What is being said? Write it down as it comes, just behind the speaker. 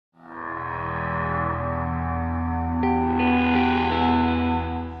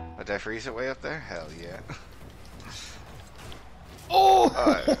Did I freeze it way up there? Hell yeah.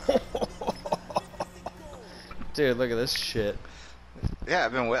 Oh! Dude, look at this shit. Yeah,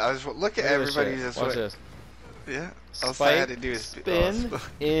 I've been. I was look at everybody just watch this. Yeah. Spike, all I had to do is spin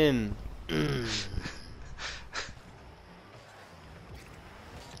in.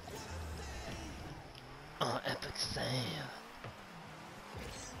 Oh, epic save.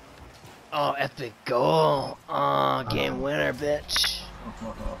 Oh, epic goal. Oh, game winner, bitch.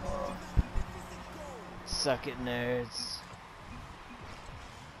 Suck it, nerds.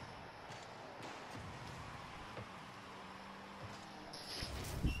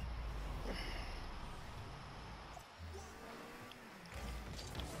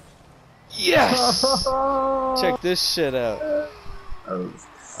 Yes! Check this shit out.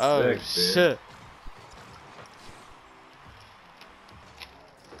 Oh, shit.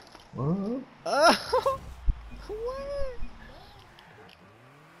 What? Oh, what?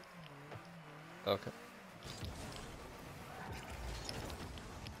 Okay.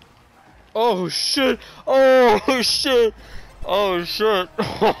 Oh shit! Oh shit! Oh shit!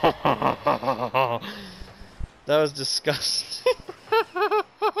 That was disgusting.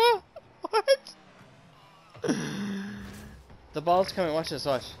 What? The ball's coming. Watch this.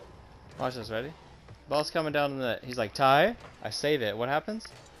 Watch. Watch this. Ready? Ball's coming down in the net. He's like, tie. I save it. What happens?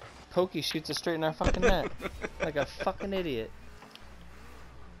 Pokey shoots it straight in our fucking net. Like a fucking idiot.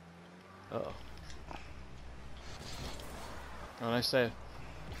 Uh-oh. Oh, nice save.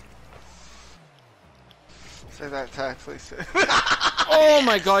 Say that tie, please. Oh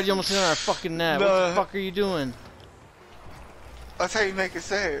my god, you almost hit on our fucking net. No. What the fuck are you doing? That's how you make a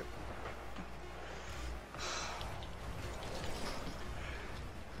save.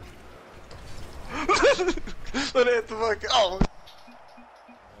 Let it hit the fucking. Oh!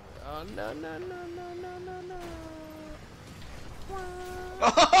 Oh no no no no no no no.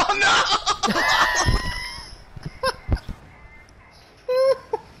 Oh no!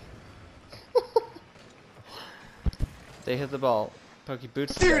 They hit the ball. Pokey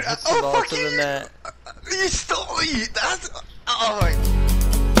boots Dude, hits the ball to the fucking. net. You stole me! That's. Oh my.